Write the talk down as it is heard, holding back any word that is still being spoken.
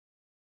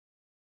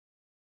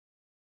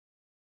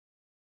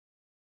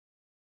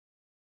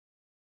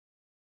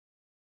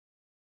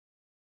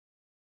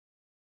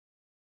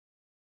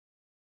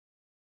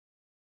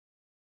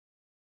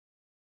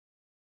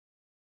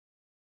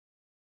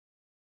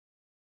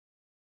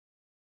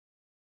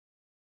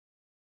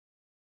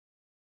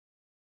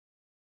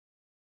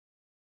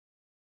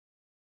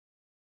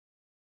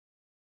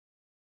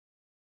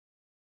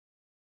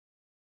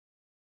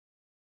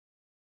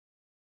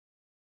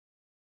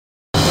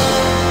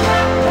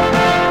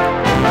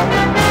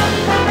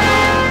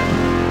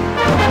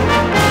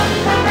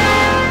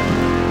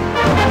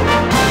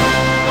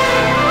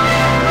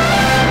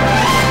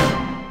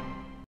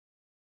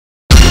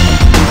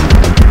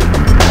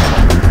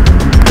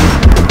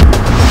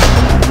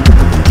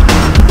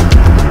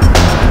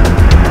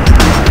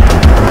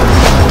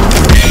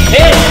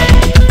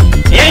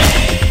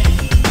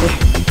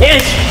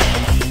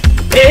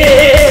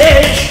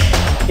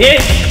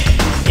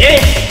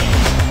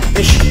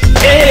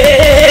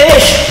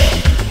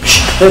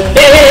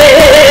Yes.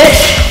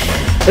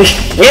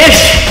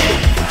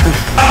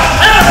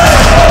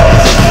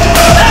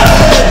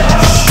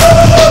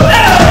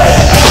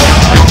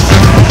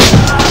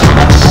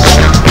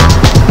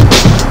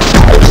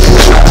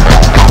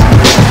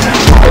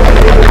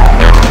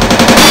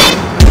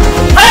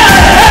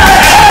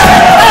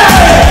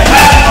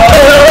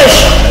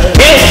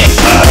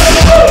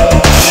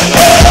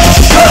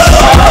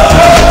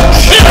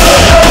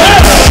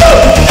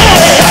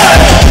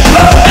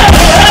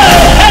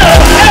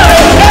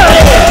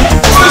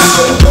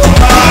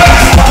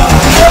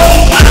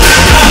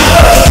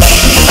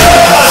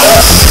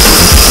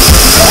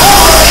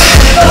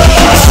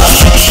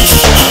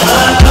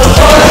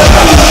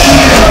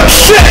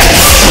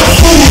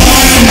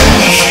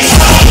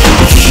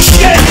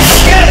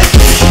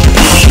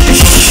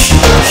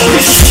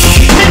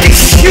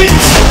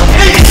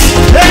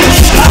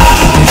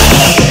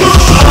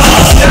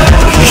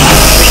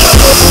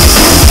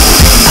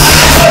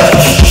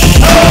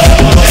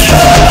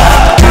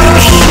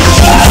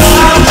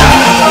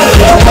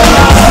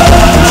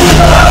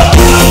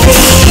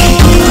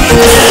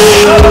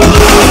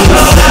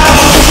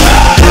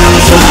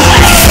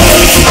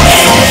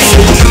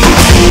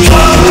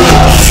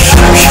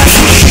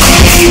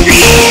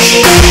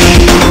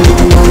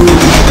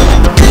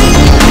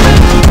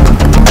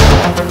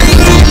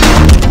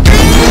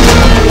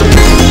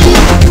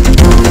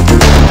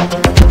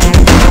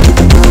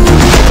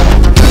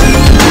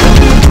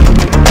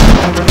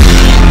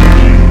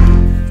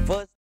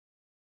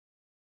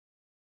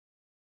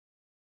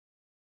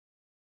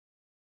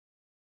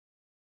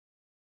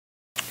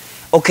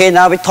 Okay,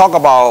 now we talk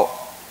about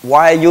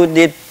why you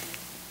need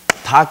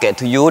target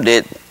to use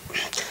it.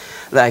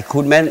 Like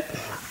equipment,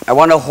 I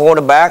want to hold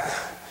the back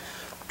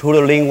to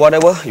the ring,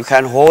 whatever. You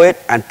can hold it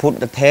and put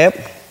the tape,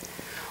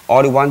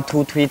 or the 1,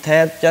 2, 3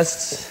 tape.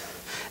 Just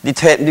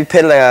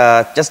depend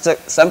like just a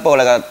simple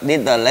like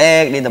need the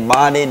leg, need the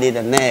body, need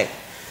the neck.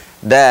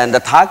 Then the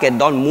target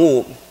don't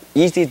move.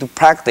 Easy to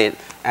practice,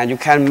 and you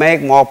can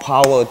make more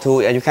power to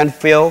it, and you can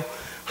feel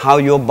how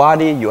your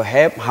body, your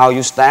hip, how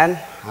you stand,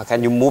 how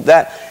can you move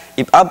that.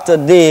 If after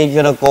this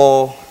you're gonna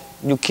go,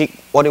 you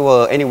kick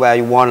whatever, anywhere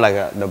you want,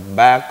 like the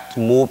back,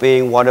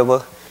 moving,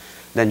 whatever,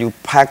 then you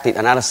practice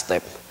another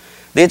step.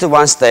 This is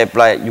one step,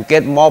 like you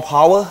get more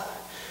power,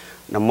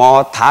 the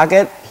more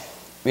target,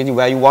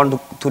 anywhere you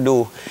want to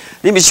do.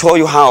 Let me show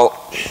you how.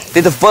 This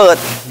is the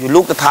first, you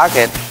look the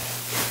target,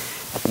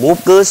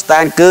 move good,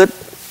 stand good,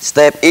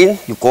 step in,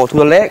 you go to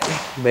the leg,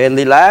 bend,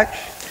 relax,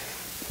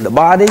 the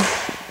body,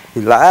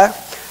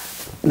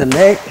 relax, the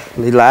neck,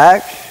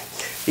 relax.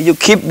 If you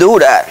keep do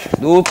that,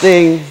 do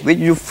things which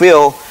you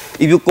feel,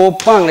 if you go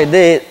bang like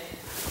this,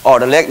 or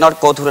the leg not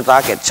go to the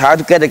target, try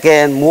to get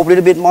again, move a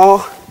little bit more,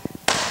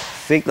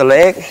 fix the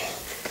leg,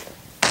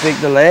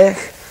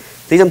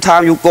 See,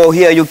 sometimes you go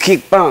here, you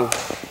kick bang,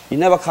 you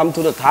never come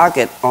to the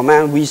target, oh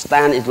man, we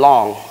stand it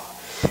long.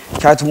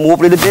 Try to move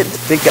a little bit,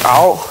 fix it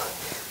out,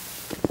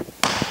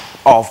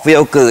 or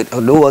feel good,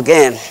 or do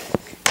again.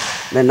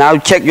 Then now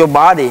check your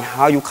body,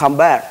 how you come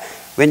back.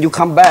 When you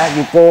come back,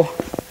 you go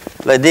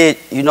like this,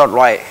 you're not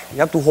right. You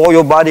have to hold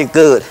your body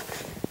good.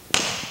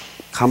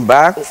 Come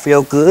back,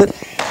 feel good.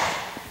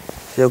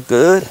 Feel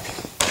good.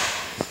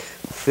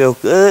 Feel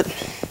good.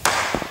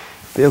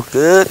 Feel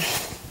good.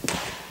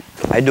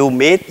 I do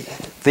mid,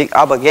 pick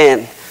up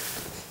again.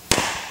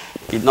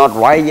 It's not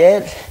right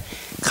yet.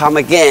 Come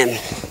again.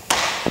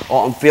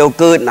 Oh, I feel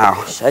good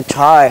now. I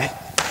try.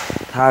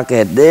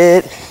 Target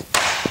this.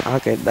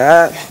 Target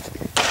that.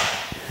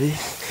 See?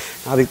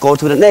 Now we go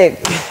to the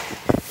neck.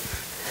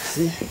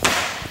 See?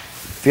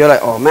 Feel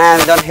like, oh man,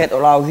 don't hit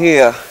around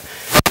here.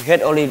 You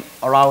hit only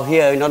around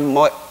here, you not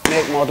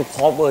make more to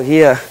cover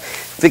here.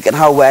 Figure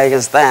how well you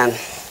can stand.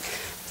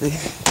 See?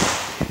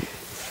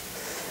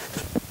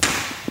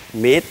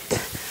 Mid,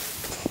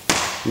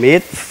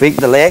 fix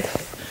the leg.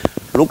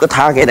 Look the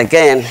target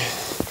again.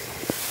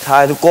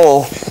 Try to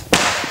go.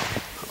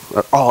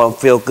 Oh,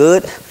 feel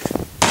good.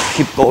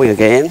 Keep going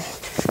again.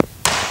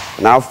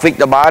 Now fix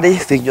the body,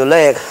 fix your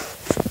leg.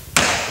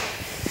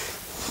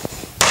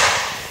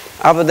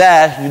 After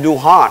that, you do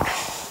hard.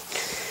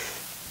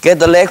 Get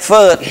the leg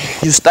first.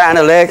 You stand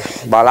the leg,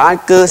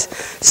 balance good,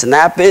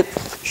 snap it.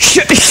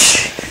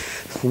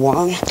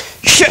 1,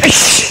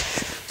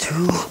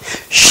 2,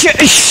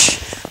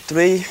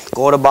 3.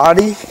 Go the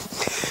body.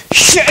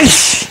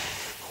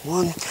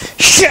 1,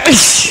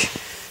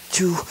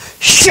 2,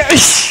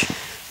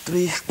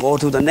 3. Go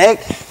to the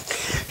neck.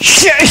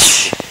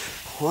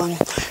 1,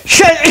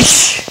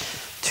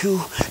 2,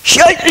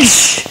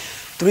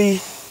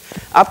 3.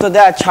 After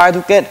that, try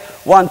to get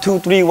 1, 2,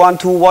 3, 1,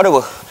 2,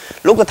 whatever.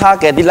 Look the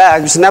target,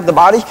 relax, you snap the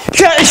body.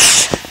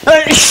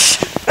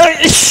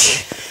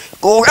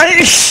 Go.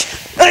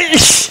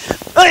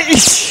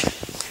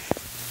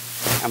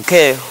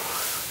 Okay.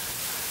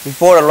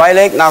 Before the right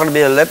leg, now gonna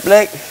be the left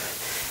leg.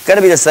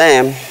 Gotta be the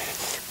same.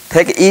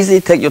 Take it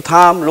easy, take your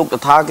time, look the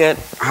target,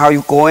 how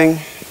you going.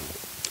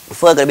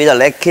 First gonna be the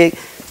leg kick,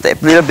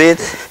 step a little bit.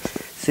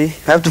 See,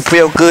 have to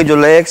feel good your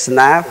legs,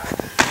 snap,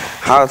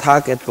 how the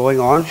target going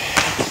on.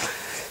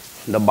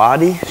 the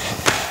body,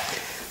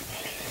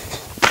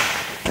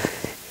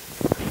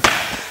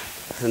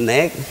 the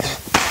neck,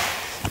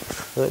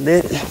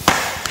 this.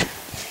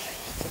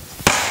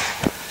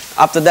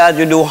 After that,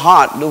 you do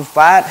hard, do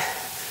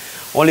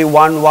fast, only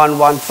one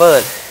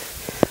third.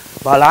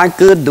 Balance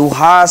good, do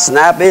hard,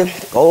 snap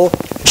it, go,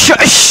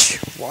 shush,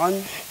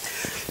 1,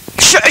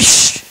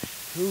 shush,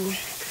 2,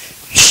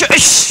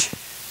 shush,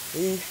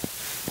 3,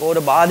 go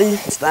the body,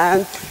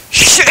 stand,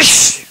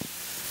 shush,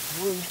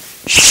 1,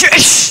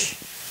 shush,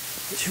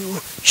 2,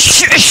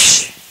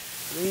 shush,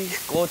 3,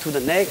 go to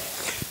the neck,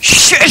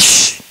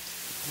 shush,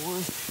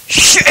 1,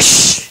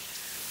 shush,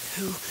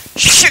 2,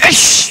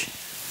 shush,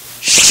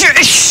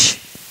 shush.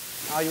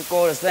 Now you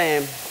go the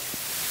same,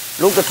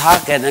 look the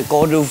target and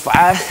go do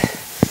fast.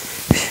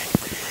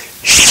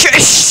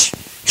 Shush,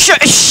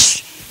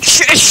 shush,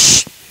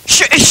 shush,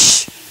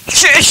 shush,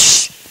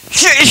 shush,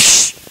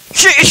 shush,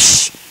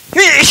 shush,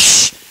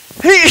 shush,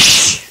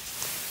 shush.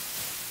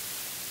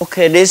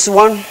 Okay, this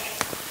one,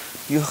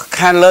 you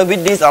can learn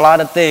with this a lot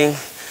of things,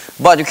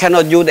 but you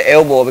cannot use the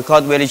elbow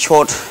because very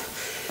short.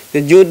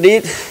 You use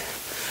this,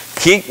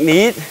 kick,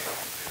 knee,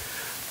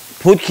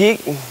 put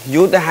kick,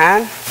 use the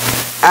hand,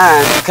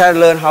 and you can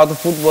learn how to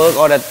footwork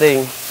all that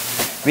thing.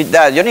 With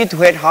that, you need to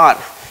hit hard.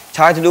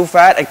 Try to do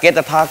fast and get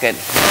the target.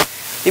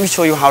 Let me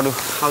show you how to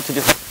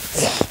do.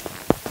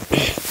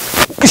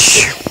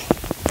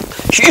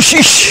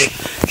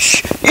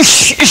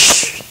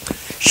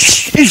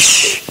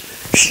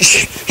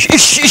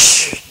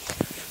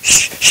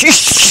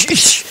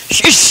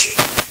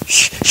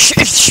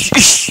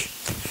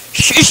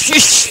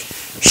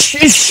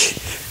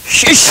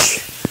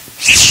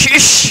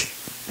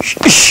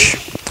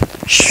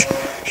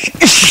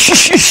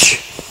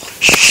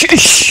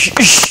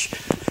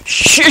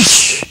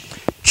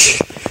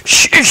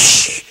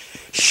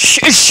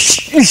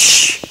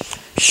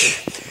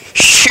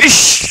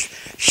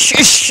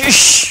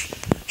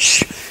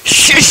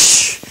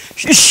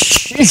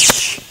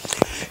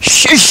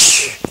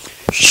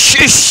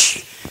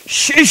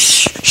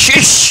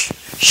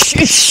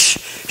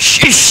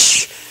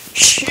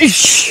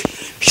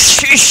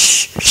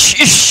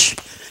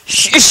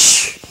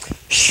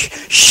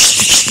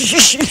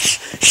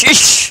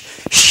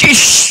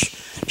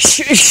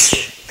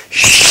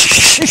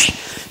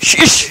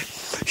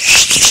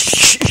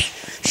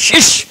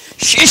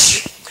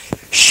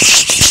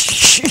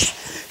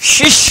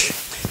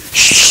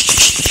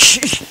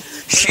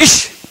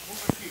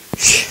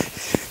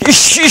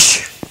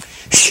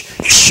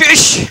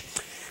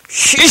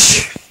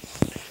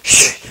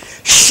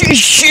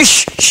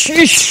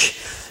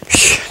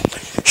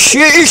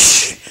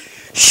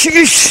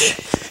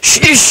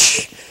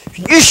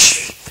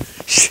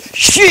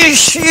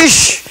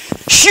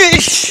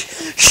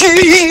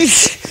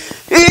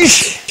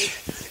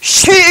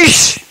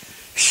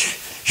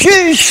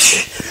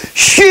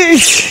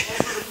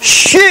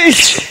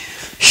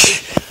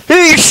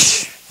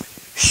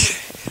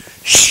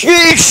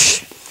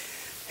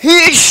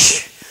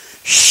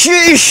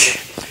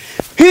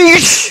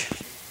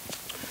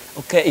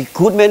 Okay,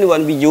 equipment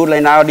when we use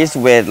right now, this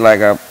weight like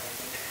a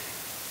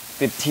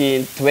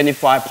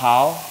 15-25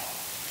 pounds.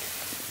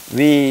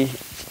 We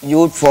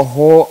use for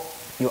hold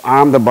your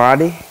arm, the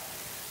body,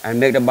 and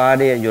make the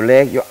body and your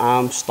leg, your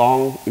arm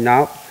strong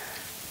enough.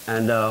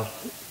 And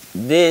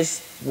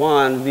this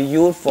one we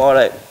use for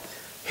like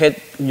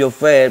hit your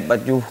face,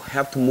 but you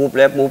have to move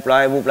left, move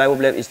right, move right,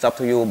 move left. It's up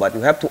to you, but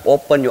you have to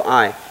open your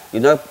eye.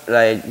 You know,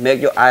 like make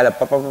your eye like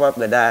pop, pop, pop,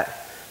 like that.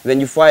 When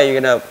you fight,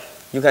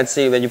 you can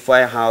see when you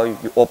fight how you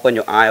open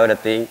your eye or the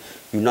thing.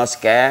 You're not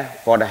scared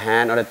for the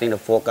hand or the thing, the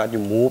focus, you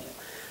move.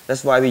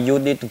 That's why we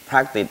use it to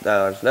practice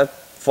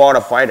for the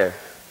fighter.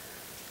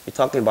 We're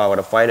talking about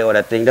the fighter or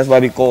the thing. That's why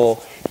we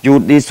go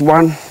use this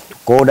one,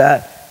 go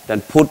that, then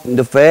put in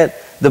the face.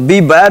 The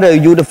be better,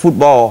 use the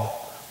football.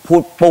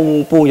 Put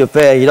boom, boom your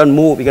face. You don't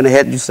move, you're gonna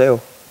hit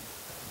yourself.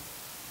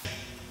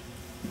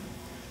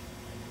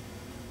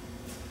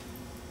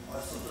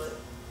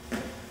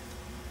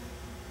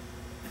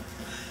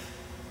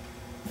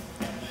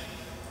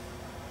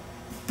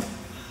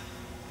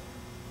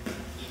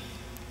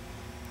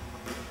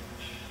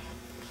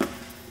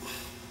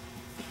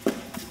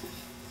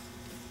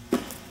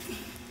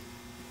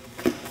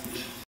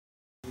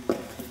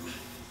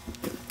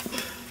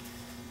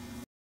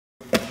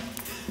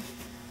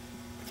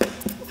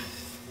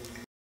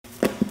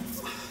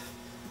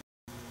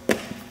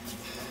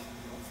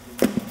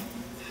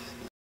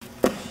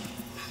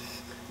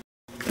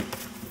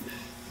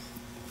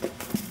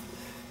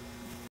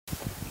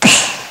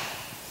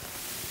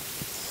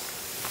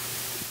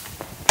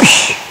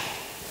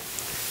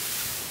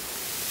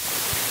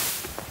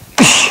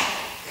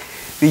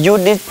 We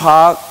use this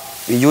part,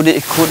 we use the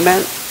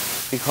equipment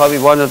because we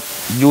want to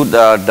use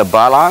the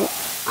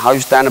balance, how you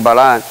stand the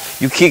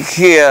balance. You kick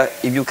here,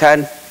 if you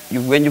can,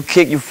 when you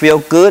kick you feel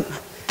good.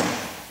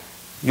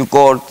 You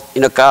go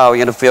in the car,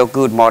 you're going to feel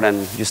good more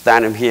than you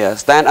stand up here.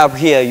 Stand up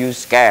here, you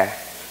scare.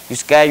 You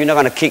scare, you're not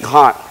going to kick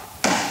hard.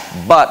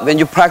 But when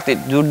you practice,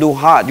 you do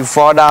hard, you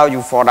fall down,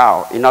 you fall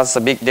down. It's not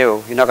a big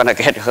deal. You're not gonna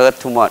get hurt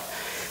too much.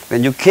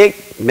 When you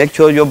kick, make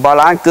sure your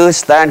balance good,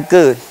 stand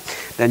good.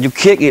 Then you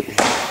kick it.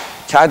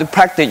 Try to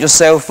practice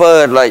yourself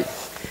first, like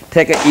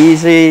take it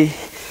easy,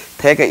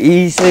 take it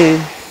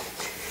easy,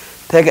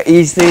 take it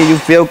easy. You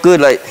feel good,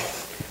 like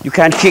you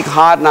can kick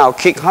hard now.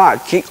 Kick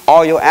hard, kick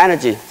all your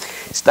energy.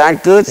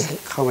 Stand good,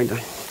 coming down.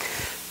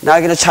 Now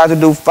you're gonna try to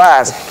do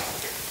fast.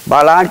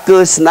 Balance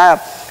good,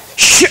 snap.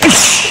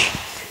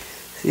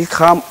 You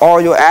come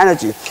all your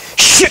energy.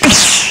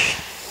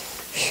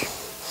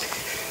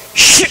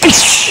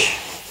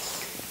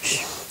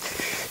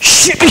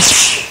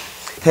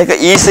 Take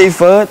it easy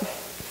first.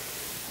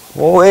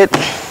 Hold it.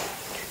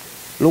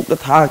 Look the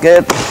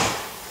target.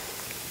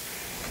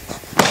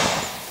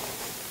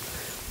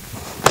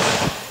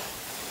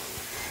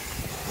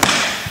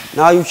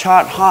 Now you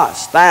charge hard.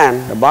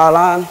 Stand. The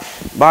balance,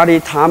 body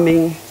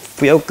timing,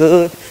 feel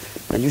good.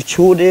 Then you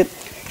shoot it.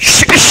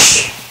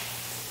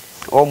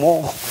 Or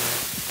more.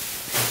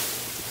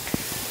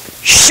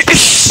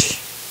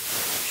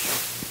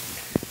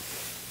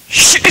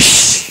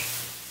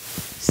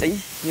 See,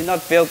 you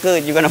not feel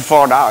good, you're gonna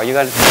fall down. You're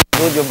gonna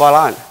lose your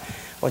balance.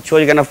 For sure,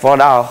 you're gonna fall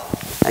down.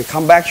 And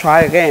come back,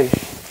 try again.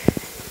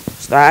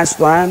 Stand,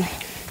 stand.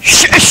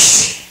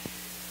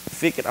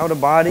 Figure out the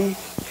body.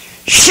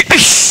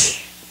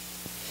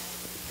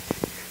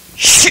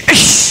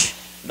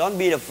 Don't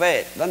be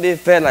afraid. Don't be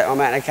afraid like, oh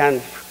man,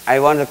 I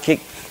want to kick.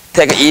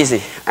 Take it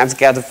easy. I'm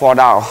scared to fall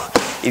down.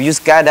 If you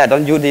scared that,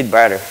 don't you do it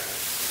better.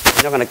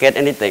 You're not gonna get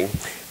anything.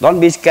 Don't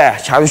be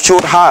scared. Try to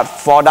shoot hard.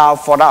 Fall down,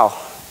 fall down.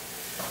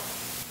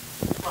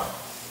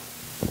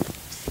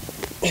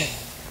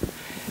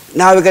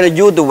 Now we're gonna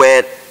use the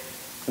weight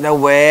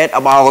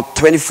about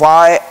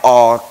 25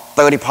 or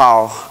 30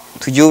 pounds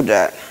to use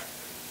that.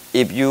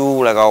 If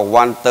you like a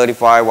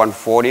 135,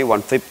 140,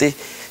 150,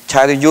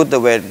 try to use the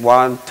weight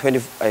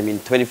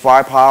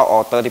 25 pounds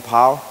or 30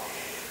 pounds.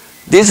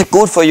 This is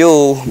good for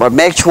you, but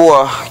make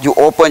sure you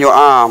open your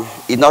arm.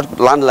 It's not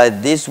land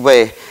like this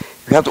way.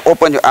 You have to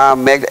open your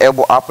arm, make the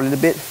elbow up a little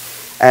bit,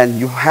 and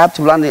you have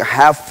to land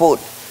half foot,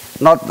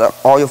 not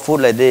all your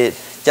foot like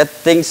this. Just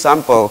think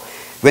simple.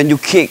 When you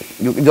kick,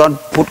 you don't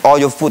put all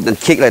your foot and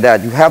kick like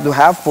that. You have to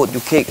have foot, you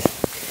kick.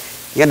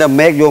 You're gonna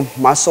make your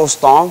muscle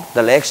strong,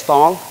 the leg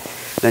strong.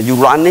 Then you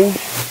running,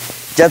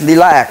 just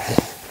relax.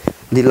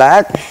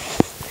 Relax.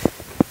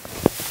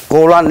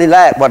 Go run,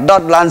 relax, but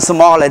don't run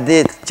small like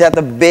this, just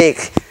a big.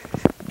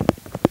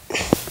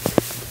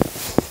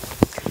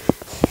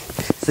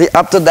 See,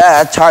 after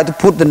that, try to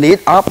put the knee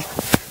up,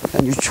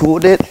 and you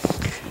shoot it.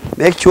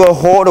 Make sure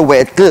hold the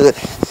weight good.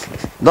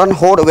 Don't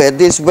hold the weight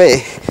this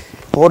way.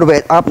 Hold the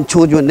weight up and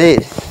shoot your knee.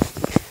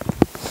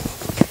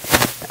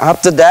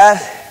 After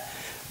that,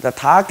 the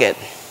target.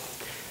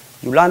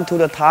 You run to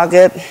the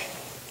target.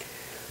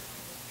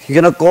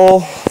 You're gonna go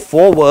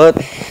forward,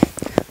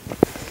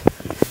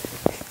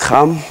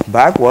 come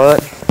backward,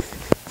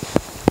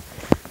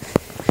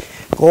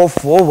 go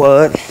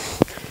forward.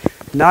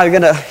 Now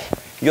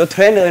your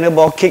trainer in the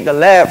ball kick the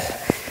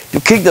left. You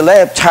kick the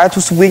left, try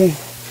to swing.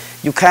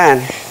 You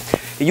can.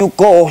 You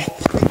go.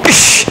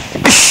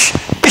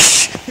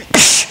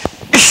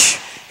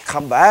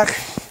 Come back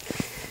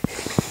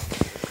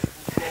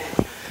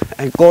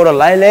and go to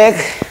right leg.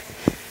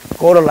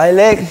 Go to right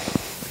leg.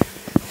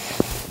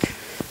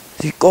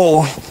 You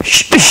go.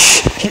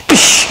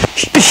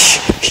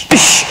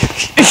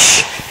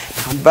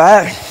 Come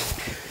back.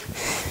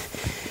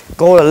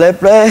 Go to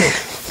left leg.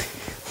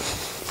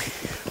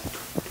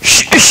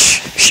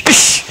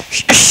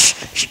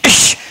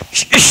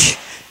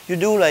 You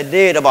do like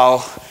this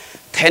about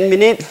 10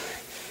 minutes.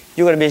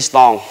 You're gonna be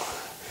strong.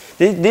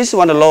 This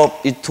one, the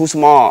rope is too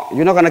small.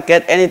 You're not gonna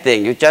get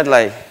anything. You just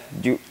like,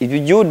 if you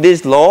use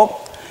this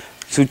rope,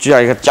 to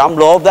like a jump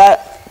rope,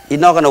 that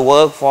it's not gonna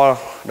work for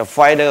the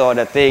fighter or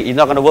the thing. It's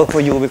not gonna work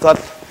for you because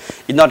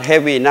it's not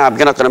heavy enough.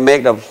 You're not gonna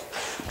make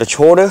the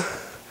shoulder.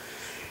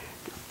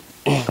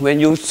 When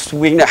you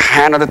swing the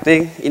hand or the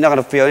thing, you're not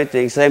gonna feel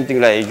anything. Same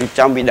thing like you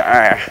jump in the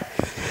air.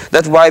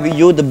 That's why we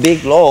use the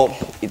big rope.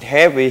 It's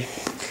heavy.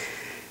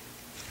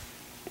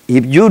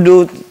 If you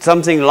do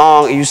something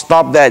long, you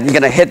stop that, you're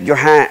gonna hit your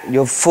hand,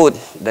 your foot,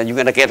 then you're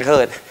gonna get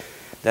hurt.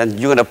 Then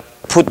you're gonna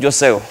put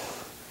yourself.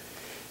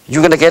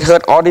 You're gonna get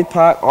hurt all this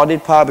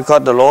part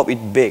because the rope is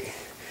big.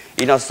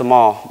 It's not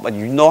small, but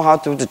you know how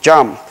to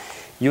jump.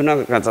 You're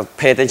not gonna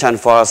pay attention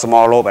for a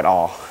small rope at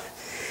all.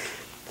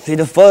 See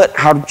the first,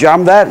 how to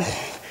jump that?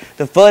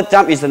 The first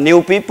jump is the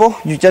new people.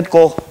 You just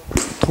go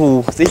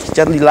to, see,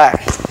 just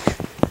relax.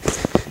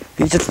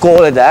 You just go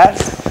like that.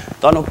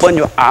 Don't open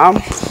your arm.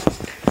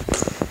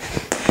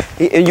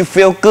 If you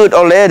feel good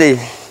already,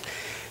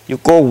 you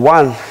go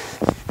one,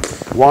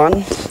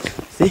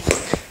 see,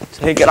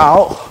 take it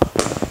out,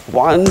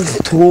 1,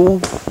 2,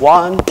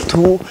 1,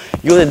 2,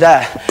 you do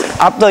that.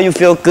 After you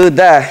feel good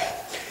there,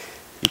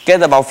 you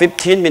get about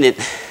 15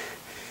 minutes.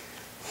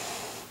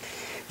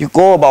 You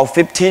go about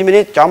 15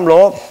 minutes, jump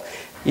rope,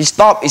 you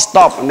stop,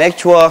 make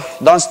sure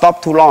don't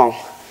stop too long.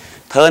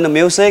 Turn the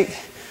music,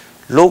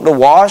 Look the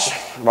watch,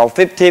 about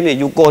 15 minutes,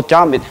 you go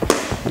jump it.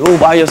 Do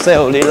by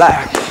yourself,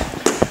 relax.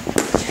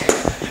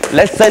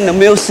 Let's send the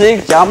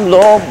music, jump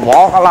low,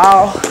 walk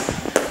aloud,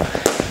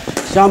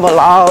 jump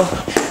aloud,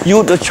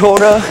 use the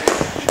shoulder,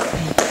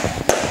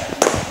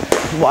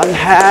 one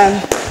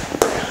hand.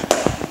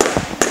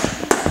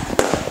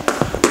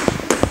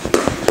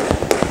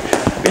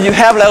 When you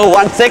have like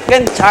 1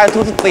 second, try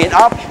to speed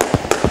up.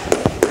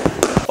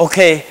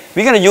 Okay,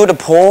 we're gonna use the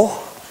pole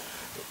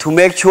to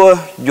make sure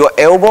your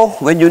elbow,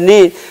 when you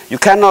need, you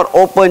cannot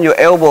open your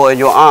elbow and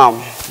your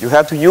arm. You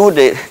have to use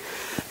it.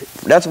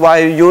 That's why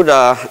you use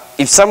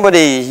if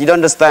somebody, you don't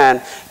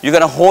understand, you're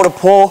gonna hold the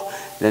pole,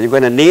 then you're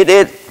gonna need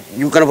it.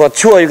 You're gonna, for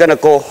sure, you're gonna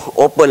go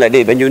open like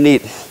this when you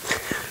need.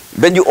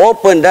 When you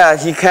open that,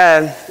 he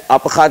can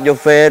uppercut your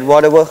face,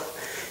 whatever.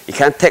 He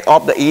can take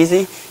off the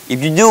easy.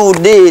 If you do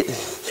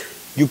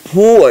this, you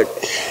pull it.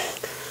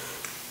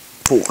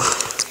 Pull.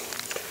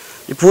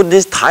 You put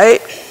this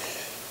tight.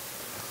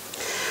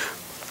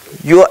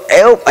 Your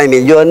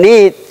your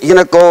knee, you're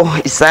gonna go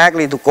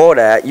exactly to go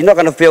there. You're not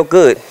gonna feel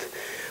good.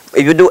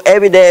 If you do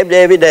every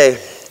day,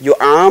 your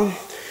arm,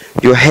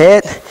 your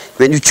head,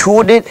 when you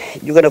shoot it,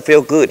 you're gonna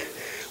feel good.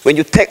 When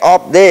you take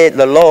off the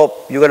lobe,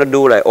 you're gonna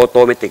do like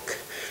automatic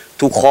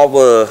to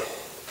cover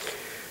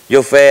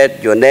your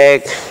face, your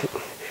neck.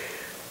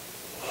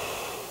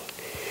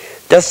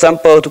 Just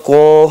simple to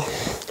go.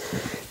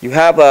 You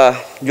have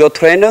your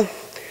trainer.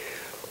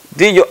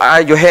 This your eye,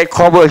 your head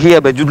cover here,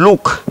 but you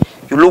look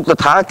the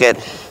target.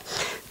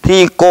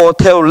 He go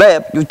tail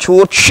left, you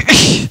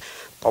shoot.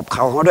 Top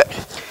cow it.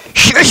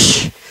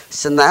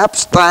 Snap,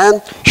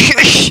 stand.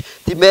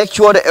 To make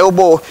sure the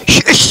elbow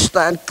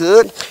stand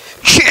good.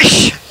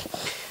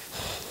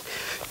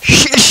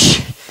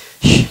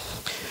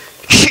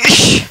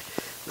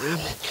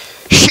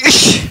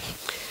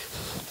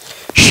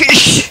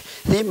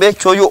 Make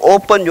sure you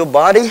open your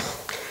body,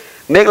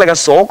 make like a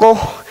circle,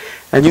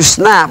 and you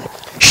snap.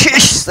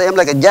 Same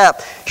like a jab.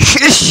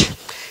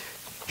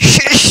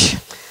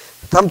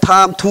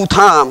 Sometimes 2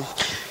 times.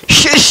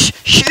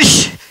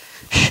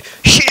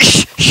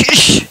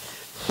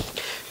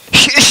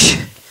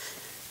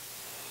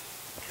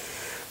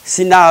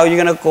 See, now you're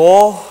gonna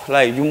go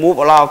like you move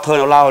around, turn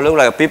around, look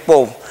like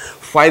people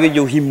fight with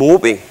you. He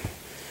moving.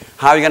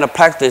 How you gonna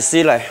practice?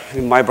 See, like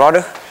my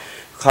brother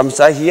comes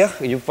out here.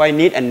 You fight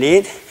need and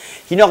need.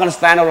 He's not gonna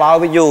stand around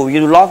with you.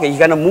 You lock it. You're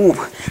gonna move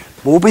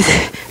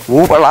it,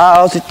 move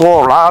around,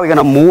 throw around. You're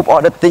gonna move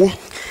all the things.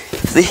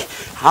 See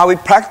how we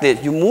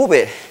practice? You move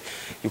it.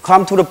 You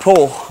come to the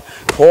pro,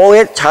 hold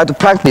it, try to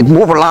practice,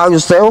 move around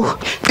yourself.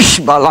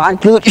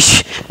 Balance good.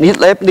 Need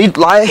left, need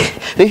right.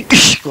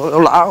 Go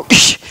around.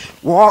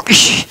 Walk.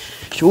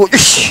 Shoot.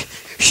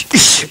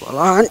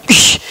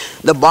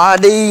 Balance. The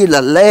body, the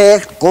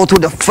leg, go to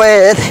the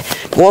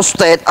face, go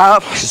straight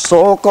up,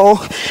 circle.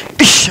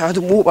 Try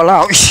to move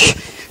around.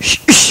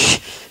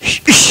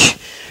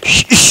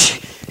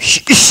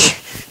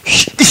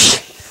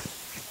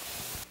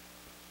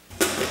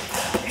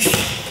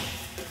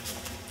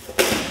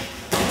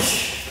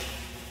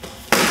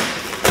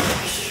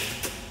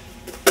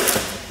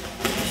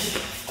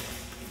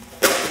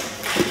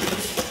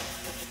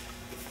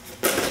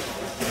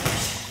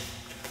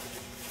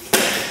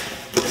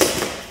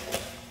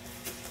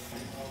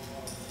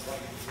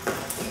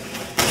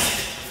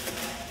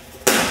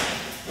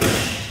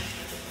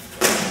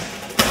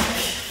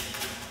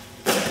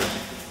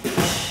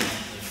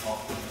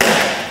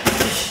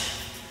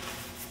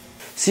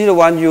 See the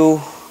one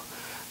you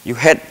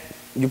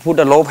put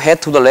the rope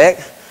head to the leg.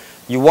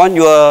 You want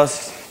your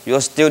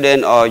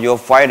student or your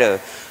fighter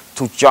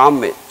to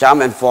jump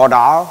and fall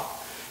down,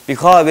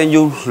 because when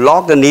you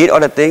lock the knee or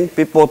the thing,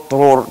 people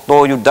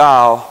throw you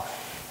down.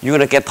 You're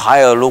gonna get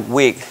tired, look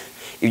weak.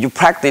 If you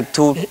practice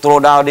to throw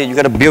down it, you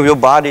gotta build your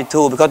body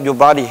too, because your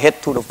body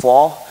head to the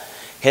fall,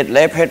 head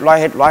left, head right,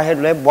 head right, head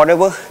left,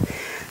 whatever.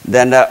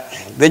 Then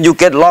when you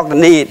get locked the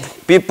knee,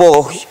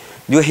 people.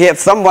 You have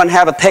someone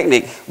have a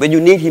technique. When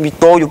you need him, you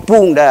throw, you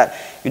boom that.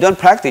 You don't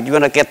practice, you're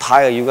gonna get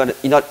tired.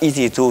 It's not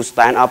easy to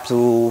stand up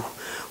to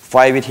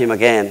fight with him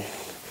again.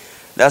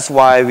 That's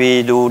why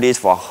we do this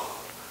for.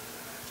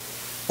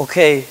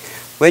 Okay,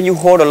 when you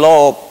hold the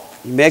rope,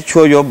 make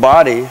sure your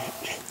body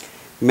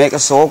make a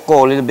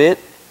circle a little bit.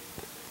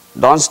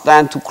 Don't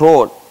stand too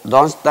close.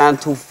 Don't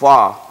stand too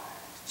far.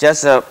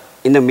 Just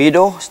in the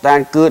middle,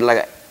 stand good,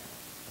 like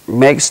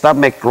make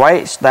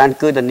right, stand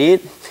good the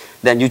knee.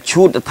 Then you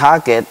shoot the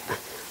target.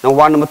 Number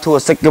 1, number 2,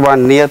 second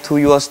one near to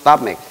your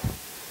stomach.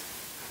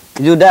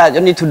 You do that,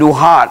 you need to do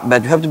hard,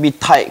 but you have to be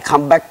tight.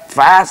 Come back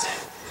fast.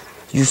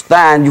 You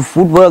stand, you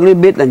footwork a little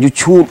bit, and you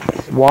shoot.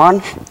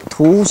 1,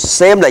 2,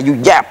 same like you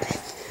jab.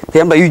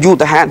 Same like you use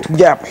the hand to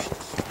jab.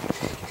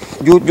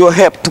 Use your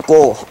hip to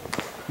go.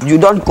 You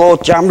don't go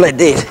jump like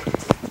this.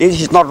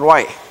 This is not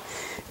right.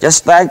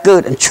 Just stand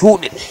good and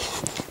shoot it.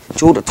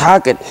 Shoot the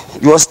target,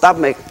 your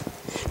stomach.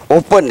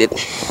 Open it.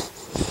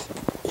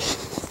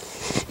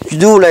 You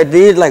do like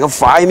this, like a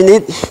 5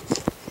 minutes,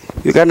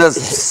 you're gonna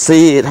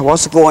see it,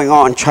 what's going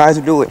on. Try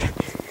to do it.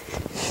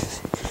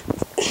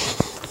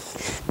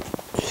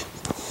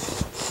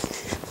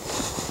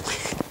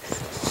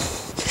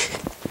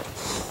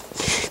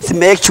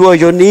 make sure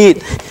your knee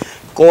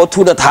go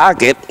to the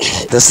target,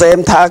 the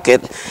same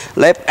target,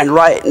 left and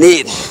right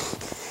knee.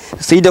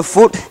 See the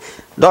foot,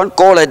 don't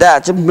go like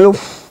that, just move,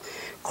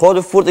 close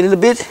the foot a little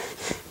bit,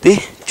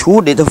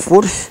 shoot the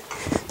foot,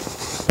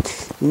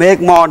 make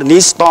more the knee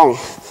strong.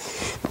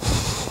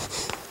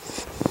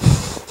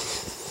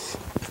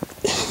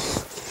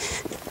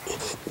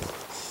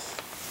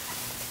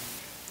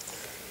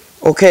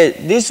 Okay,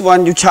 this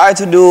one you try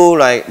to do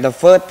like the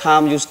first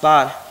time you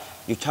start,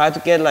 you try to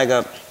get like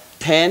a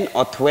 10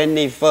 or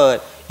 20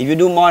 first. If you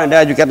do more than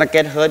that, you're gonna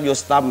get hurt your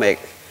stomach.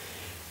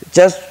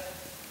 Just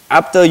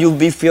after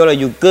you feel like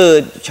you're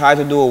good, try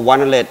to do a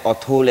 1 leg or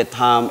 2 leg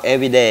time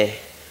every day,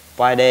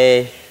 5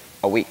 days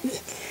a week.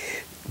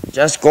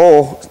 Just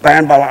go,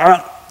 stand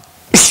balance.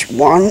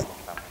 1,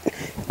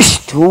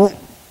 2,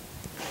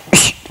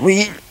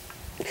 3,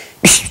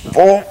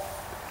 4,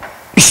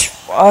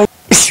 5,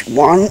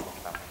 1,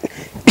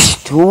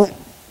 2,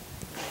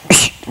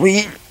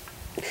 3,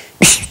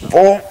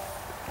 4,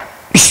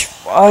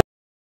 5.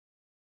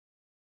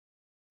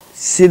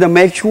 See, to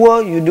make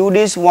sure you do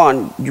this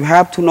one, you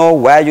have to know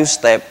where you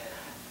step.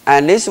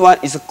 And this one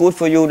is good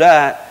for you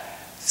that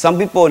some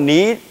people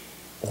need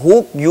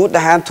hook, use the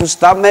hand to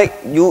stomach,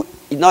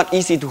 it's not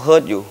easy to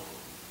hurt you.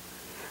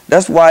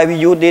 That's why we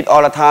use it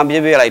all the time,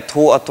 maybe like 2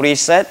 or 3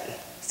 sets.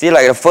 See,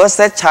 like the first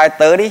set, try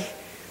 30.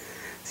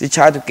 See,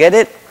 try to get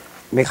it,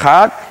 make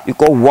hard. You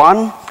go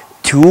 1,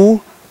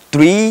 2,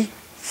 3,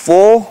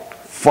 4,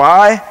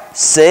 5,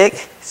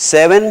 6,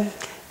 7,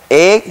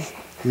 8,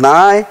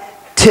 9,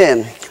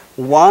 10.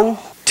 1,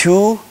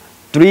 2,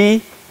 3,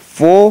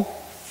 4,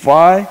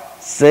 5,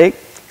 6,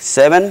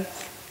 7,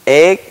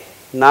 8,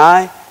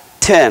 9,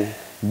 10.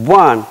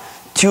 1,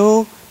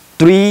 2,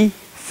 3,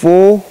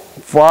 4,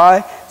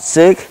 5,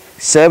 6,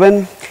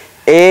 7,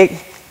 8,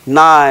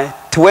 9,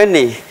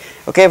 20.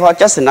 Okay, for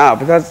just now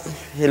because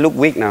he look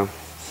weak now.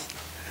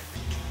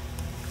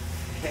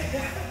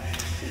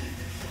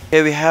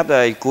 Here we have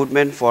the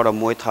equipment for the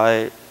Muay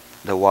Thai,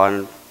 the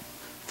one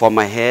for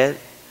my head,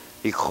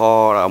 we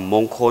call a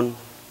Mongkon.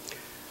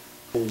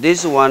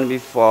 This one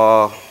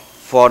before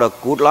for the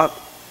good luck,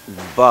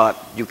 but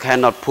you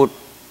cannot put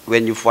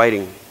when you're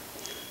fighting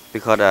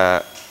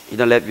because it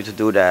don't let you to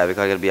do that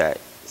because it'll be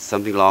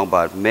something wrong.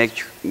 But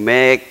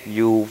make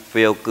you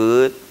feel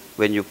good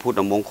when you put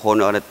a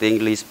Mongkon or other thing.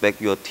 Respect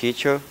your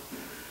teacher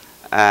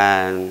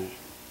and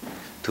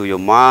to your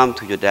mom,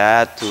 to your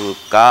dad, to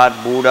God,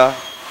 Buddha.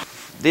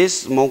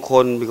 This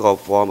Mongkon because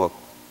form of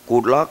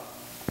good luck.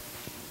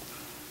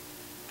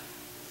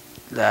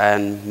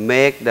 Then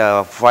make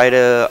the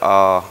fighter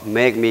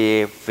make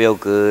me feel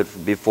good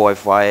before I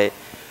fight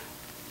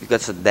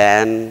because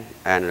dance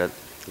and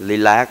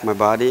relax my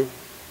body.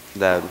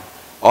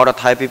 All the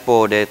Thai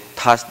people they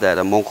touch that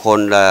the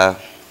Mongkon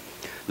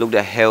look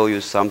the hell you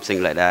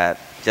something like that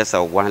just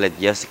 100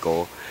 years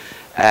ago.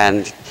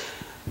 And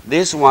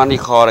this one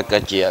is called a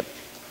kajiat.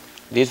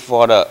 This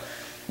for the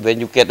when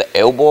you get the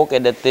elbow,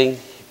 get the thing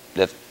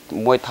that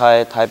Muay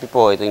Thai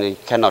people I think they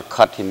cannot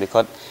cut him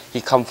because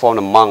he come from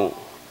the monk.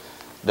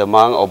 The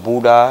monk or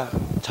Buddha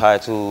try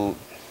to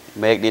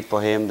make it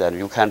for him that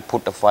you can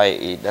put the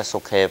fight, that's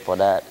okay for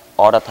that.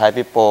 All the Thai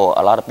people,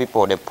 a lot of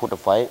people, they put the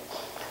fight.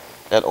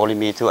 That only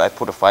me too, I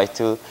put the fight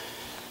too.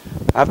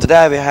 After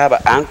that we have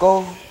an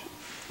ankle.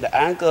 The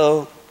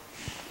ankle,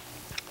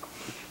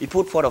 we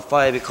put for the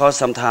fight because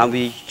sometimes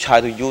we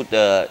try to use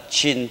the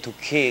chin to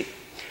kick,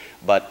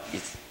 but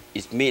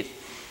it's meet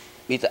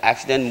the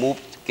accident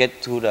move,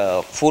 get to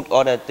the foot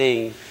or the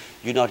thing,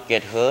 you not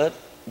get hurt.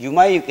 You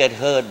might get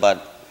hurt,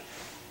 but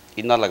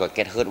it's not like a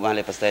get hurt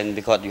 100%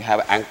 because you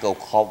have ankle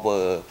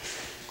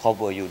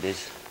cover you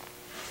this.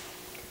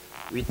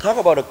 We talk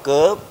about the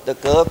curve. The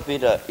curve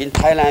in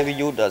Thailand we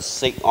use the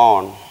 6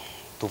 on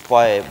to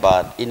fight,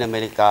 but in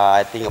America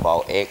I think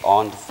about 8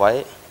 on to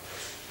fight.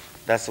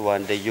 That's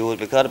one they use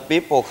because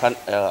people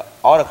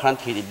all the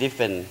countries is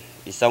different.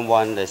 It's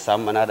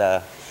some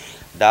another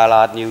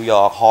Dallas, New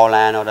York,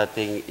 Holland, or that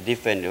thing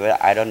different.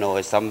 I don't know.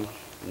 Some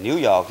New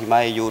York he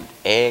might use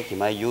 8, he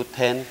might use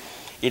 10.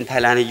 In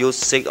Thailand he use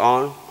 6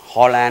 on.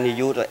 Holland he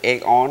use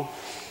 8 on.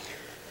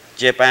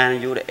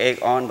 Japan use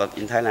 8 on, but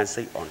in Thailand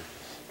 6 on.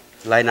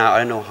 Right now I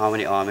don't know how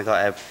many on because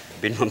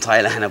I've been from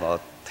Thailand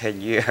about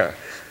 10 years.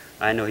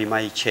 I know he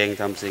might change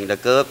something. The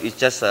curve is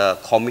just a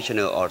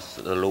commissioner or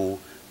the rule.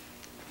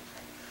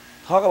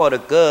 Talk about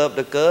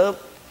the curve,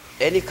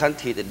 any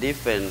country is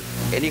different,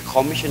 any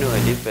commissioner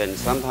is different.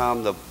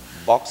 Sometimes the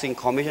boxing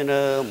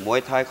commissioner,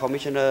 Muay Thai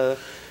commissioner,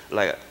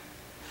 like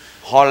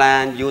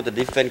Holland use a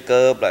different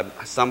curve, like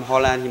some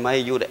Holland he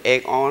might use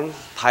 8 on,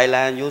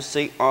 Thailand use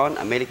 6 on,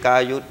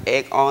 America use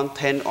 8 on,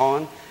 10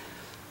 on.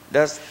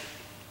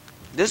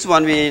 This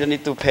one we don't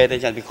need to pay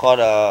attention because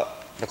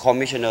the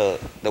commissioner,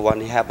 the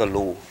one he have the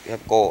rule,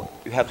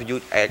 you have to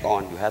use 8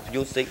 on, you have to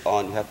use 6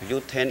 on, you have to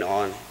use 10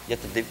 on,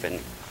 just different.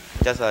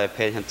 Just pay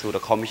attention to the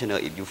commissioner.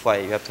 If you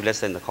fight, you have to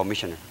listen to the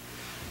commissioner.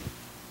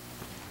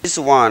 This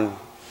one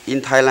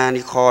in Thailand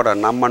is called a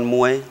Namman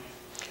Muay.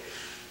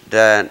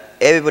 Then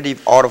everybody,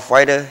 all the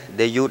fighters,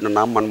 they use the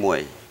Namman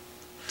Muay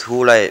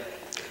to like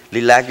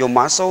relax your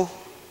muscle.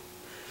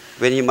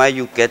 When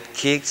you get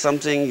kicked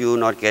something, you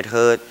not get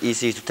hurt.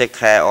 Easy to take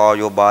care of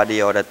your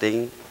body or that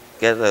thing.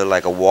 Get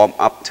like a warm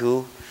up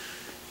too.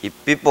 If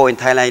people in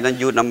Thailand don't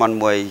use Naman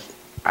Muay,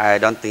 I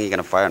don't think he's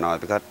gonna fight or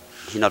not because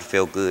he not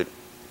feel good.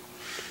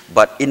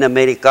 But in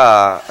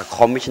America, a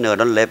commissioner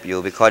don't let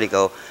you because he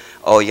go,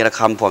 oh, you're gonna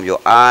come from your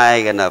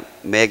eye, gonna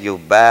make you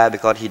bad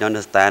because he don't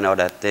understand all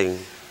that thing.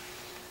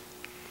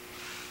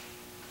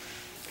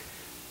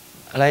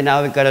 Right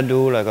now we gotta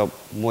do like a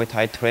Muay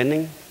Thai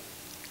training.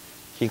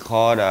 He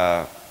called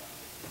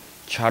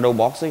shadow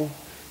boxing.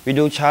 We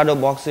do shadow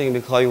boxing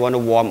because we want to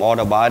warm all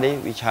the body.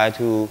 We try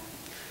to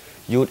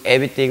use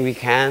everything we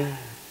can.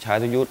 Try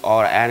to use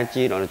all the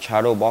energy on the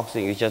shadow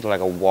boxing. It's just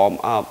like a warm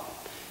up.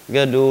 We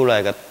gotta do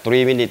like a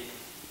 3 minute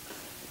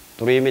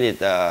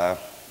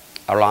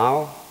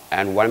round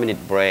and 1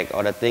 minute break.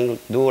 Or the thing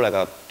do like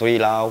a 3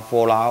 round,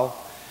 4 round.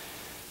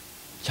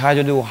 Try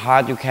to do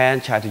hard you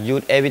can. Try to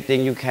use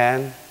everything you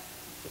can.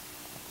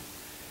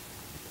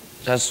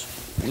 Just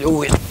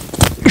do it.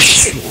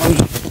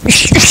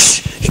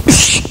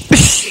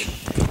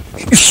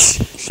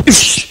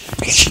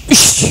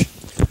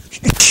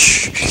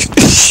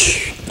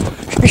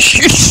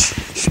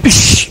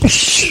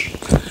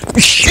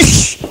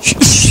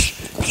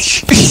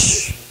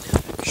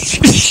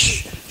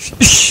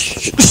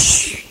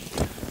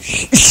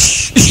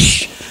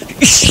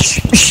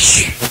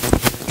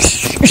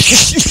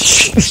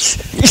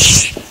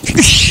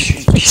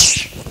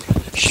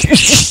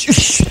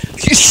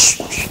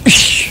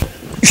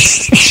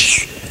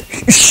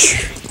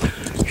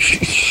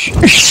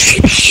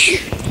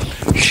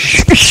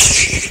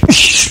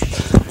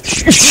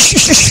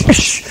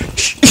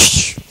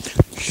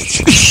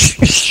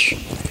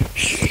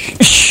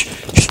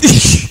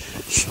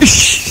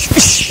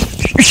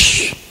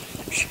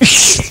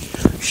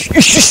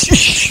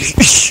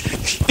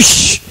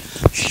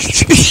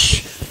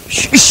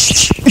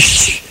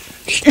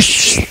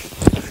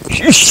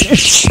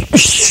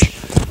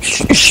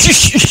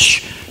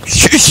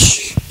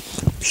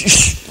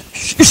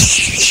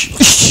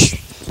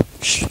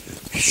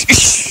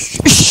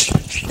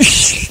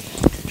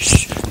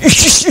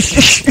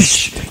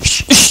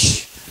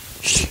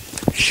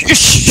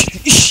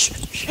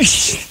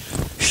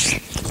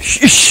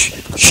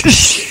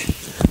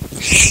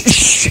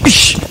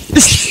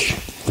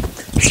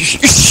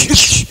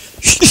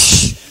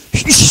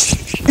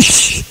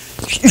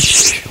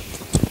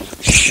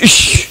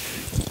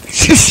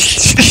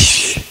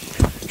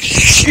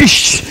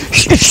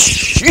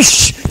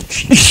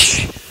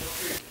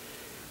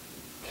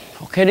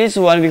 Okay, this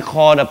one we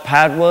call the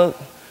pad work.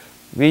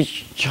 We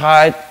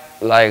try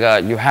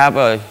like you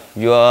have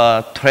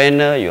your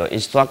trainer, your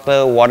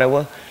instructor,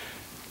 whatever.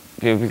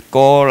 We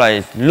go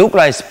like look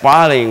like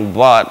sparring,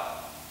 but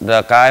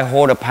the guy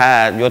hold the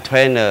pad, your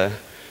trainer.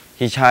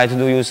 He try to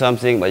do you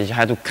something, but he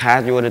try to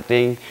catch you the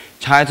thing.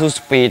 Try to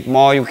speed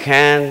more you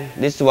can.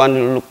 This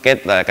one look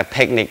get like a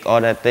technique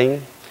or that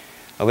thing.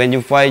 When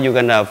you fight, you're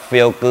gonna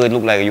feel good.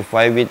 Look like you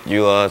fight with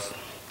your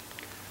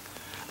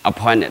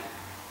opponent.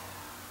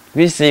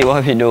 We see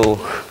what we do.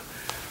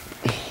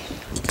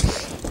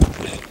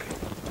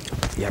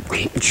 Yep.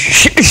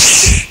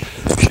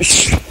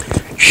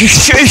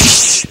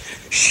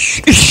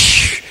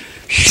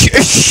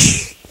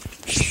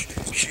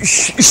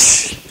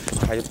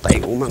 Phải tẩy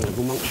của măng này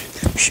của măng.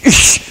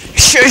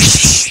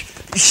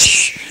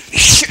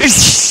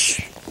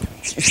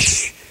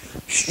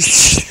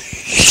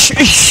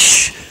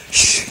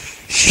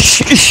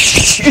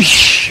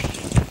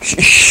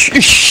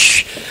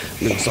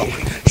 Đừng xong.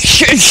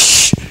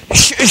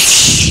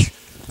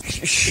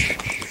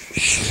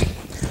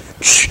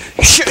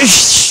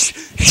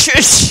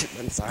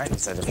 Bên phải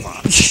sẽ được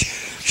vào.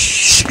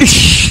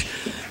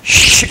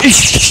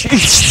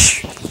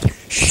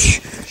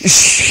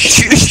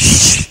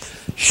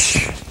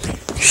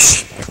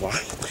 Quá.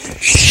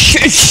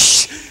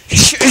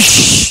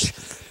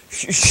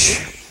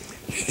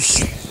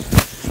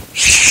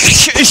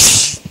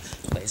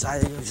 Đẩy sai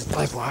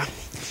tay quá.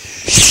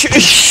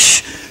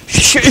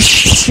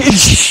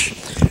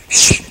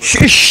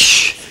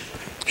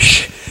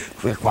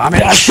 Việc quá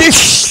mày đã.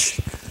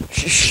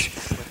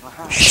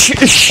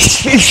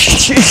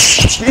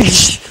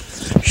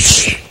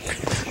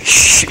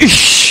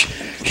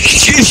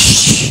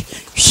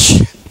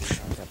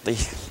 Đi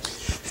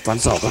bắn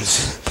sọc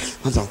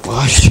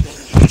quá.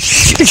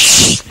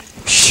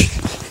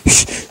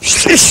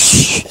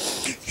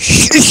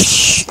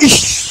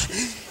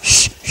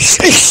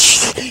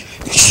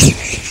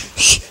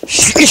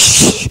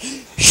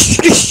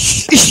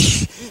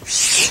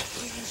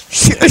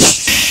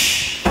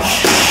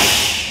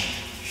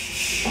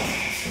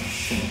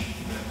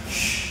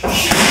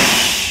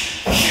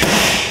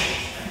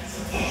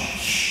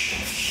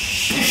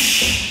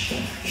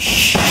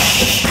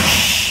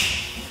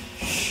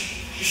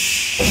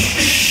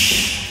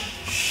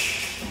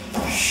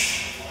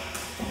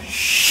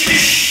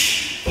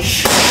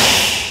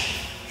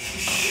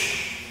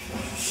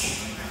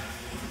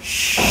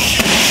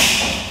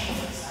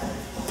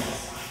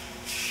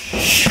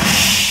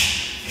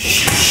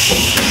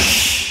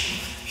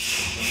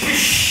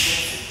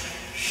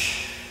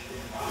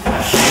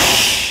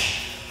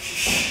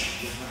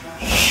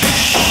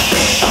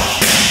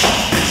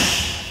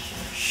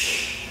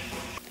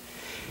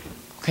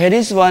 Okay,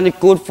 this one is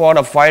good for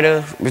the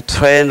fighter. We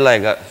train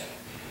like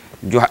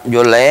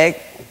your leg,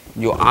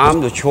 your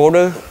arm, your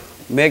shoulder.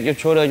 Make your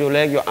shoulder, your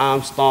leg, your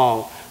arm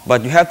strong.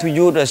 But you have to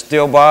use a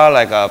steel bar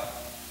like a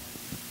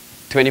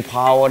 20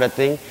 power, that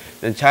thing.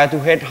 Then try to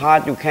hit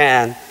hard you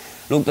can.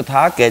 Look the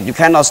target. You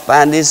cannot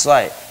stand this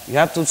side. You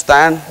have to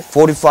stand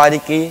 45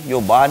 degrees,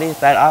 your body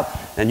stand up,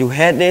 and you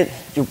hit it.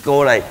 You go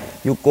like,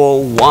 you go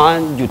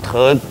one, you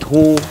turn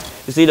two.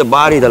 You see the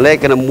body, the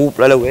leg gonna move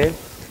right away.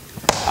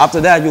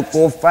 After that, you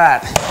go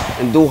fast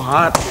and do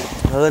hard,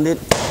 turn it.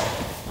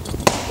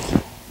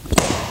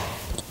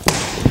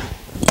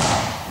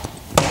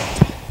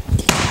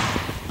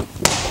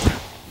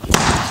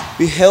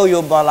 You hold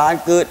your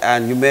balance good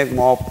and you make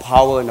more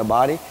power in the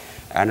body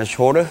and the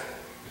shoulder.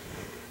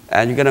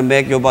 And you're gonna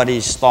make your body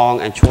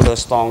strong and shoulder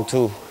strong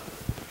too.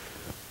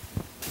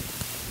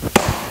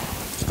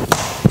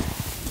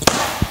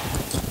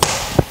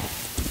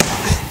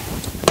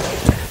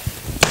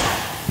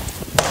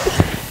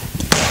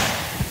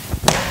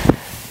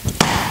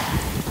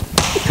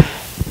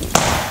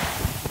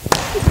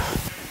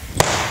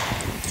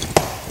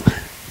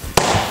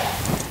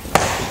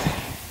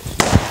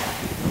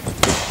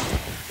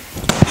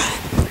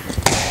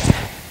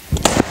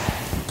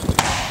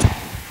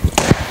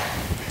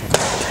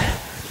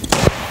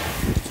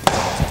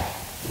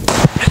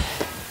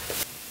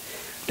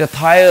 The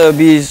tire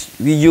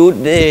we use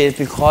this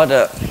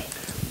because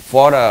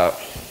for the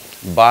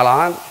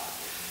balance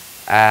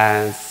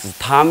and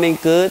timing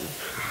good.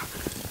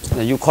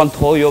 You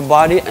control your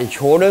body and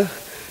shoulder.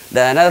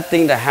 The another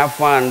thing that have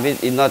fun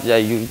with is not that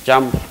you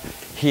jump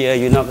here,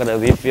 you're not gonna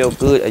feel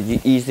good and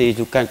you easy,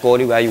 you can go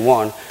anywhere you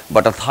want.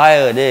 But the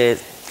tire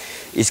this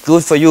is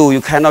good for you.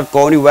 You cannot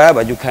go anywhere,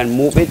 but you can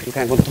move it. You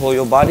can control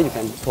your body, you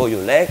can control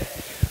your leg,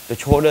 the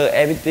shoulder,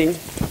 everything.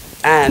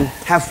 And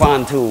have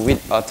fun too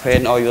with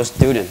train all your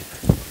students.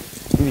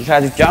 If you try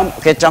to jump,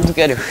 okay, jump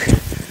together.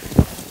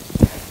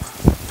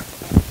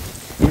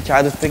 You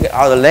try to figure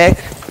out the leg,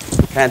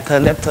 can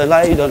turn left, turn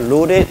right, you don't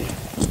lose it.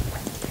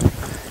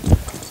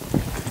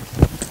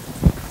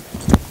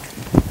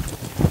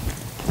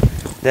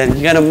 Then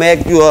you're gonna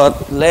make your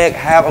leg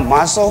have a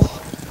muscle,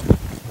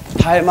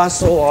 tight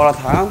muscle all the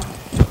time.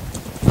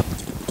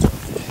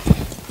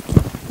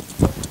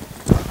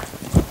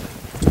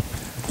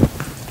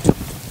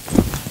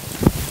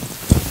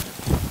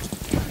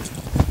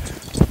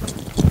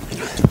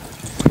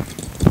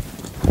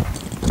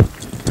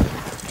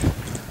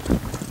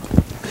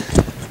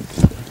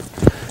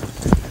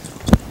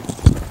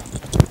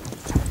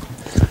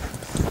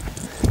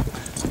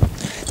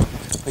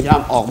พยายา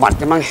มออกหมัด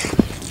กันมั้ง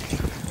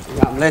พยา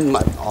ยามเล่นห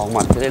มัดออกห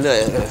มัดไปเรื่อย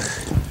ๆ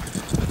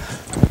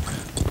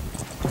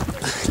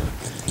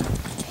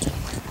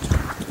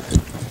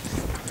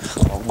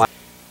ออกหมัด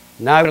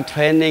Now we're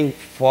training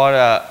for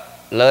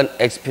learn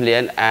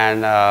experience and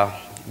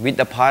with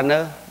the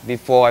partner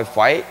before I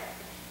fight.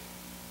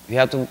 We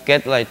have to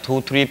get like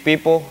 2-3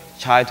 people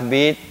try to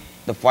beat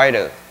the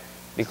fighter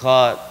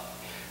because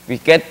we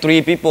get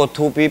 3 people,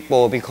 2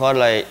 people because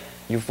like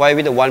you fight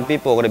with the 1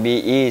 people gonna be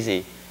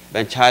easy.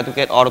 Then try to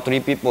get all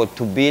 3 people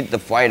to beat the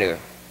fighter,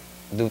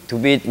 to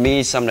beat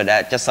me, something like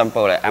that. Just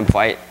simple, like I'm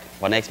fight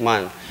for next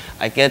month.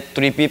 I get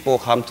 3 people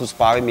come to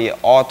spar with me.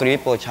 All 3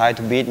 people try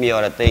to beat me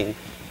or the thing.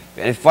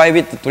 When I fight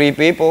with 3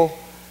 people,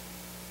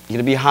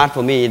 it'll be hard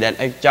for me. Then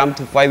I jump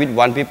to fight with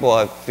 1 people.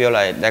 I feel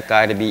like that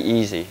guy will be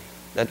easy.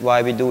 That's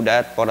why we do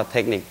that for the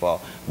technique for.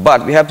 But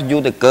we have to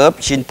use the curve,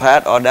 shin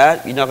pad, all that.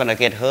 We're not gonna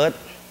get hurt.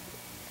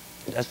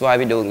 That's why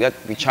we're doing that.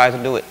 We try to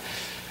do it.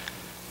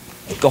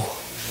 Go.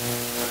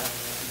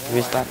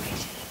 We start.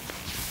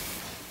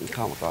 เ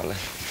ข้ามาก่อนเลย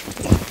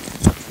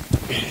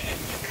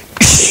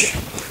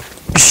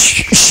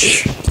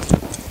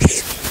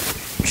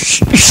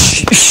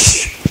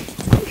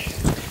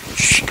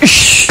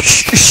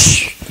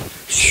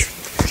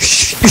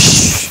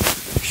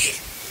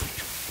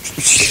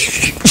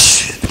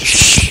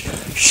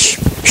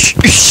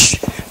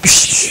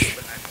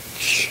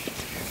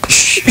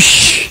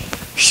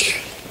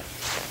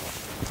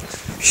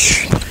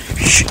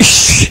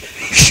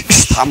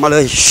ทำมาเล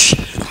ย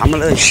ท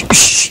ำมาเลย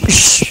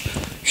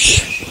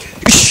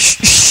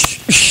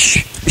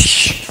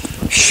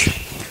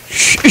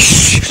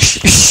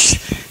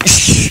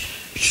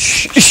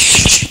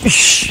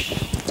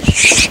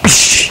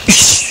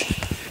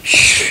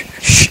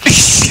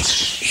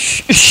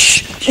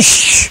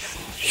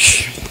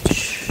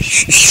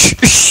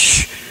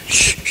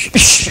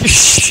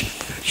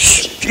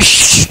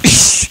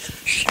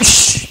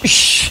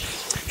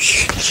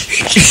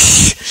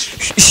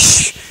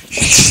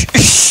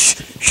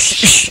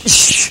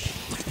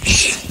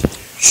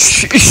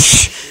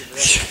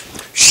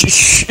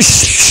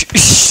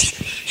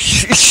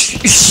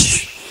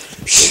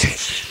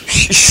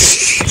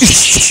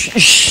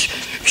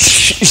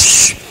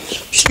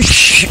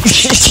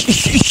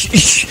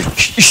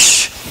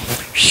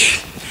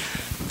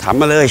ทำ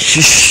มาเลย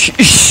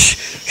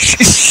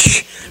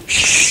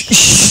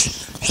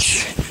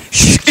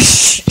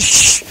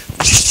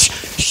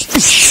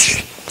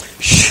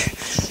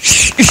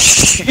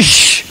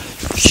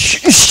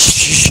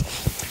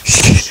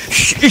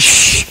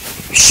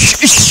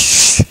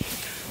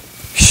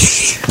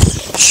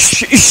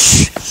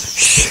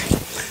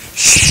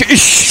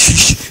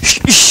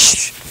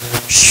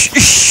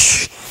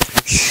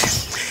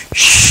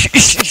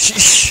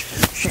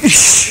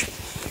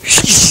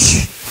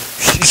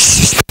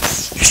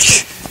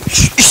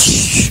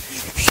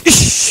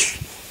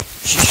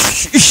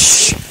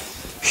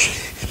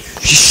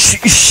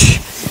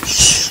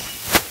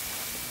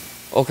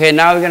Okay,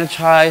 now we're gonna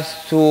try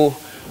to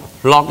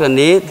lock the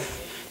knee.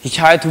 He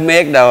tried to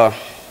make the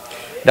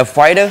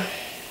fighter,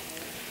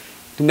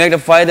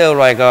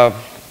 like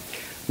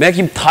make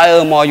him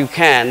tired more you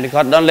can,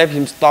 because don't let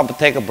him stop to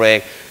take a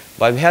break.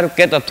 But we have to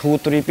get the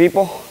 2-3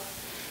 people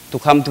to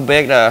come to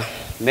make the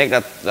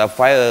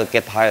fighter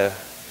get tired.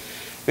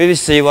 We will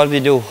see what we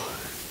do.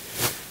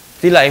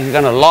 Feel like we're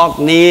gonna lock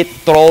knee,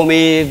 throw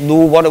me, do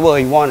whatever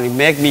he want,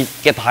 make me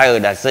get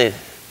tired. That's it.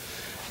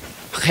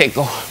 Okay,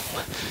 go.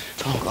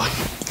 Oh God.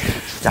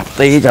 จับ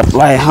ตีจับไ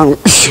ล่ห้าง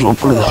หลบ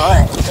เลย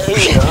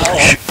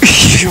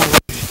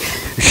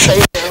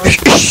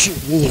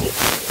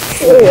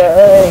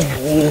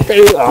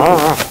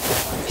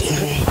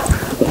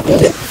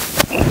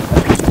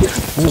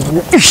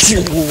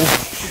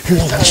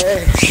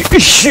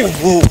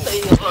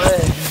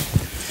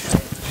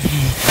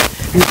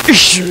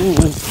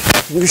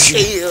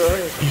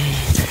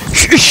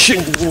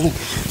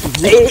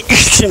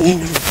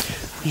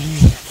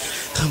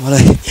ทำอะไร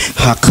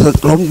หักเคิร์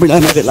กล้มไปได้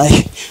ไม่เป็นไร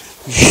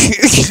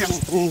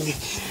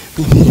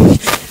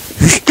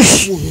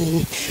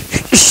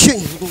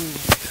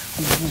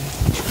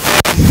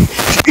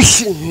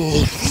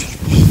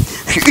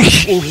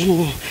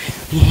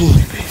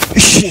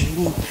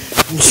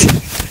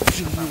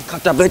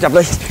จับเลยจับเล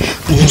ย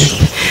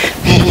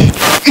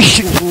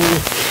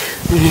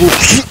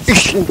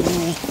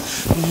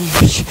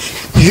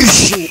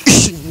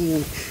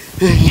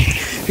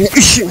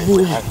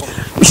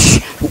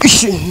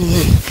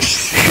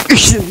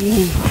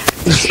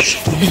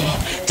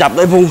จับเล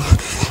ยพุง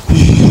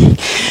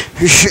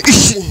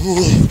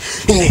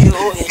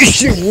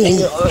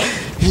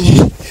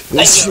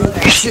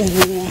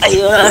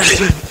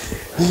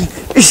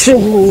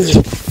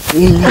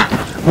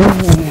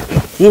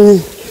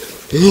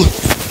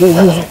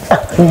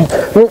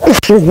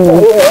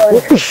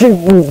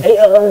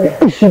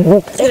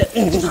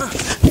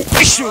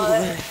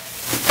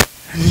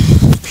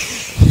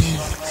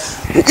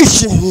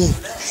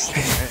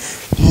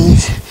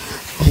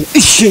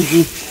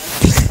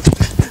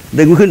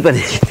ดึงขึ้นไป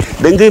ดิ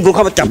ดึงขึ้นพวกเข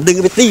ามาจับดึง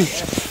ไปตี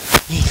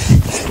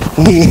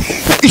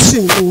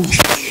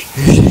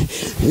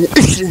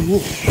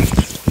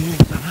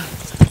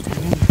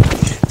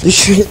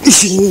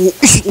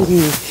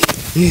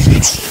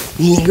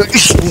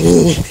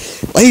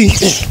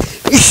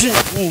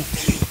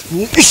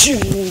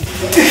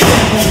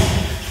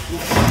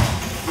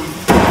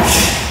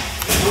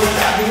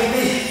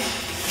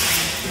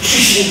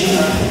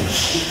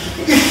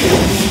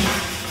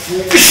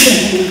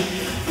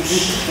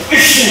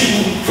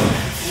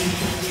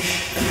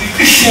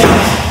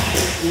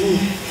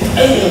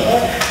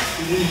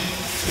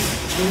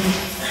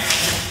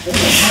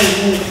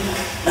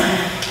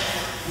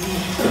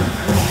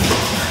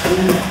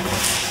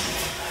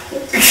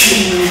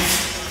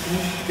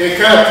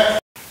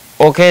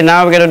Okay,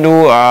 now we're gonna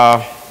do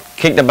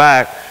kick the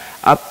back.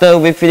 After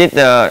we finish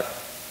the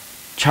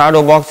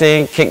shadow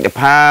boxing, kick the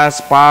pass,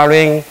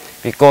 sparring,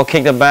 we go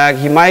kick the back.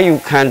 You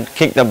can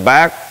kick the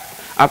back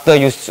after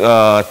you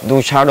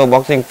do shadow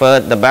boxing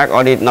first. The back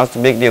audit not a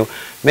big deal.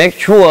 Make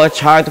sure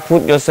try to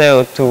put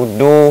yourself to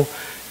do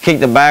kick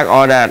the back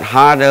or that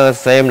harder,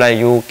 same like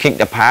you kick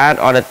the pad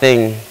or the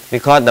thing.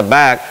 Because the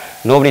back,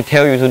 nobody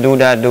tell you to do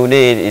that, do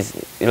this.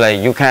 It's like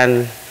you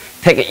can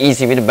take it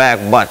easy with the back,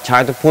 but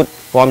try to put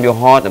from your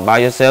heart by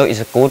yourself.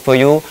 It's good for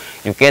you.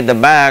 You get the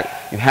back,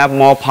 you have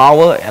more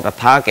power at the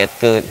target.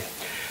 Good.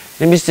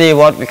 Let me see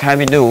what we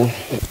can do.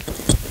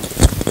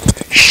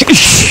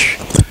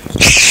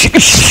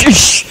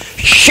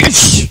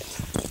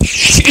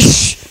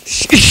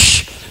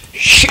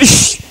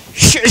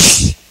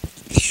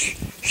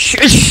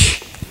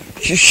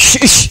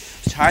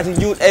 Try to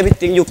use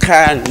everything you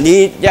can.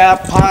 Knee,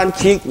 jab, punch,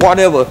 kick,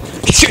 whatever.